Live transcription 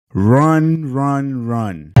Run, run,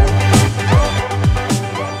 run.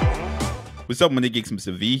 What's up, Money Geeks?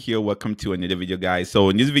 Mr. V here. Welcome to another video, guys. So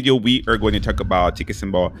in this video, we are going to talk about ticker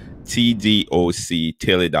symbol TDOC,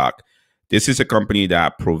 Teladoc. This is a company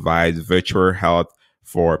that provides virtual health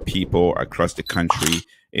for people across the country.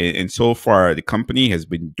 And so far, the company has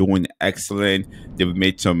been doing excellent. They've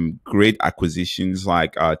made some great acquisitions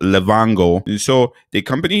like Livongo. And so the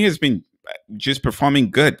company has been just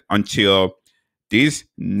performing good until this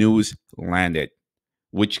news landed,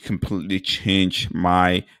 which completely changed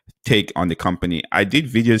my take on the company. I did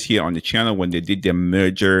videos here on the channel when they did their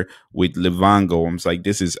merger with Livongo. I was like,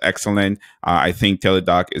 this is excellent. I think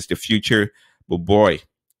Teladoc is the future. But boy,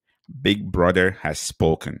 Big Brother has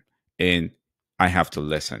spoken and I have to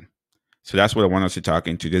listen. So that's what I want us to talk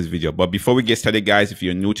into this video. But before we get started, guys, if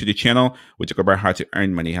you're new to the channel, we talk about how to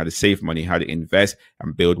earn money, how to save money, how to invest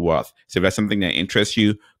and build wealth. So if that's something that interests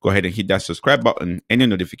you, go ahead and hit that subscribe button and the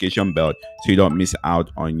notification bell so you don't miss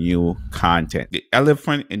out on new content. The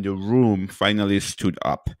elephant in the room finally stood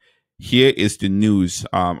up. Here is the news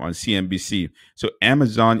on CNBC. So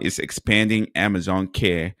Amazon is expanding Amazon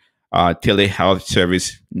Care telehealth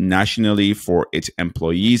service nationally for its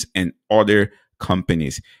employees and other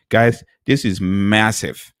companies. Guys, this is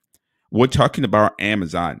massive. We're talking about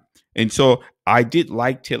Amazon. And so I did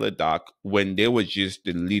like Teladoc when they were just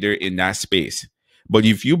the leader in that space. But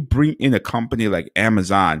if you bring in a company like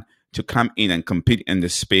Amazon to come in and compete in the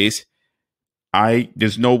space,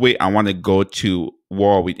 there's no way I want to go to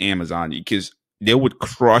war with Amazon because they would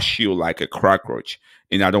crush you like a cockroach.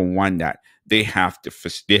 And I don't want that. They have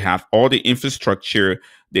all the infrastructure,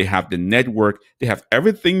 they have the network, they have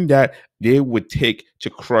everything that they would take to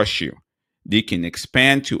crush you. They can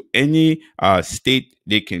expand to any state.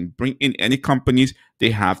 They can bring in any companies. They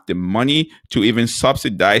have the money to even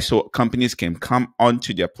subsidize so companies can come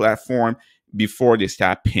onto their platform before they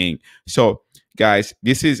start paying. So guys,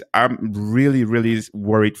 I'm really, really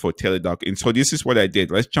worried for Teladoc. And so this is what I did.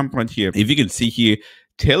 Let's jump on here. If you can see here,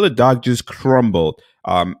 Teladoc just crumbled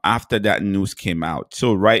after that news came out.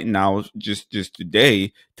 So right now, just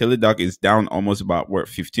today, Teladoc is down almost about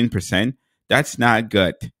 15%. That's not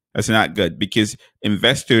good. That's not good because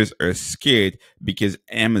investors are scared because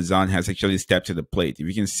Amazon has actually stepped to the plate. If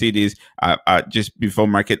you can see this, just before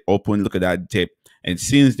market open, look at that dip. And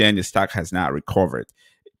since then, the stock has not recovered.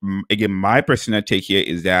 Again, my personal take here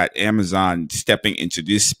is that Amazon stepping into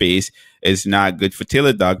this space is not good for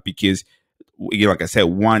Teladoc because, like I said,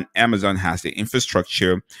 one, Amazon has the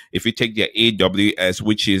infrastructure. If you take their AWS,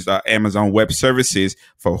 which is Amazon Web Services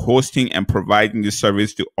for hosting and providing the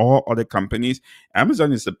service to all other companies,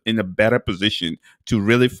 Amazon is in a better position to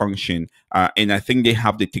really function. And I think they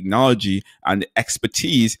have the technology and the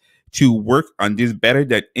expertise to work on this better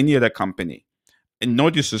than any other company. And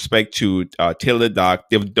no disrespect to Teladoc,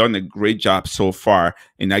 they've done a great job so far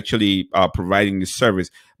in actually providing the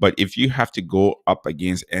service. But if you have to go up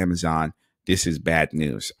against Amazon, this is bad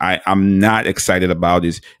news. I'm not excited about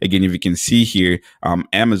this. Again, if you can see here,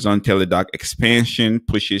 Amazon Teladoc expansion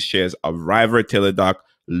pushes shares of rival Teladoc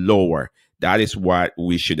lower. That is what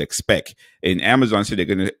we should expect. And Amazon said they're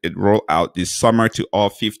going to roll out this summer to all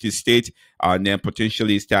 50 states and then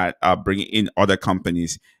potentially start bringing in other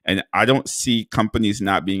companies. And I don't see companies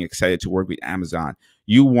not being excited to work with Amazon.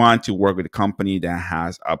 You want to work with a company that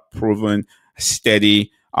has a proven,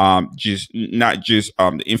 steady, not just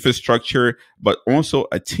the infrastructure, but also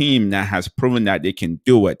a team that has proven that they can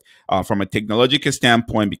do it from a technological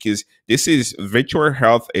standpoint, because this is virtual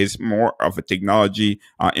health is more of a technology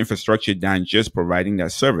infrastructure than just providing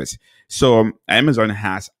that service. So Amazon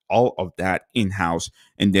has all of that in-house,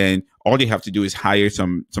 and then all they have to do is hire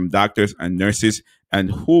some doctors and nurses, and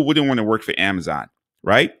who wouldn't want to work for Amazon,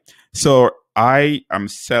 right? So I am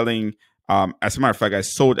selling. As a matter of fact, I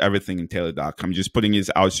sold everything in Teladoc. I'm just putting this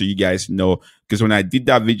out so you guys know, because when I did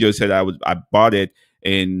that video, I said I bought it,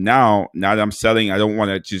 and now that I'm selling, I don't want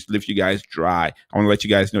to just leave you guys dry. I want to let you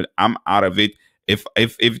guys know that I'm out of it. If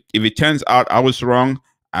it turns out I was wrong,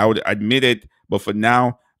 I would admit it. But for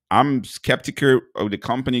now, I'm skeptical of the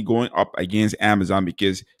company going up against Amazon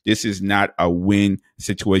because this is not a win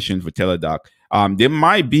situation for Teladoc. They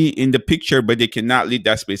might be in the picture, but they cannot lead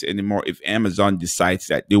that space anymore if Amazon decides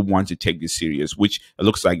that they want to take this serious, which it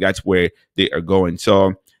looks like that's where they are going.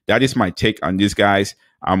 So that is my take on this, guys.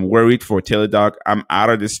 I'm worried for Teladoc. I'm out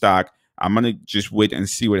of the stock. I'm going to just wait and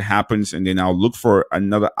see what happens, and then I'll look for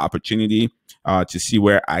another opportunity to see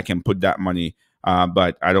where I can put that money.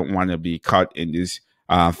 But I don't want to be caught in this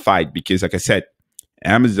fight because, like I said,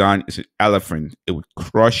 Amazon is an elephant. It would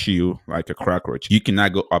crush you like a cockroach. You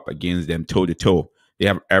cannot go up against them toe to toe. They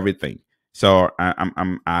have everything. So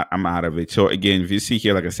I'm out of it. So again, if you see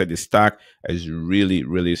here, like I said, the stock is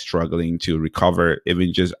really struggling to recover,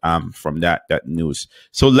 even just from that news.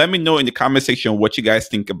 So let me know in the comment section what you guys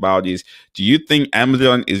think about this. Do you think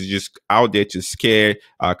Amazon is just out there to scare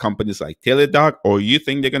companies like Teladoc, or you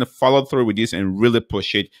think they're gonna follow through with this and really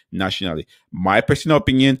push it nationally? My personal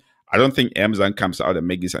opinion, I don't think Amazon comes out and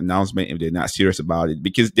make this announcement if they're not serious about it,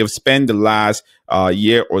 because they've spent the last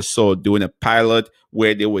year or so doing a pilot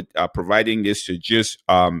where they were providing this to just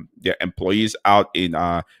their employees out in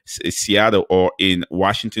Seattle or in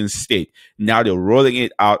Washington State. Now they're rolling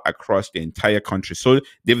it out across the entire country. So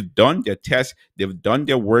they've done their tests, they've done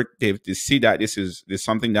their work, they see that this is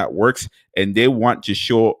something that works, and they want to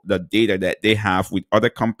show the data that they have with other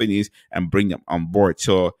companies and bring them on board.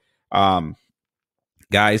 So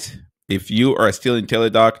guys, if you are still in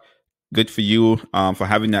Teladoc, good for you for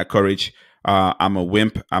having that courage. I'm a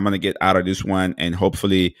wimp. I'm going to get out of this one and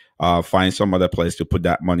hopefully find some other place to put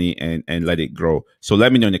that money and let it grow. So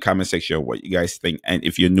let me know in the comment section what you guys think. And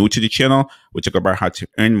if you're new to the channel, we talk about how to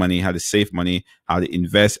earn money, how to save money, how to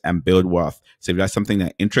invest and build wealth. So if that's something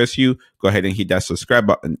that interests you, go ahead and hit that subscribe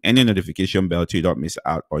button and the notification bell so you don't miss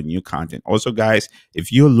out on new content. Also, guys,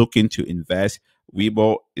 if you're looking to invest,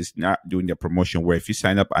 WeBull is not doing their promotion where if you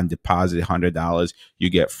sign up and deposit $100, you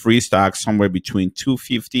get free stocks somewhere between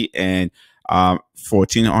 $250 and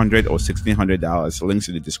 $1,400 or $1,600. Links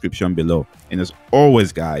in the description below. And as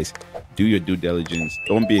always, guys, do your due diligence.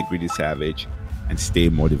 Don't be a greedy savage and stay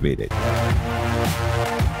motivated.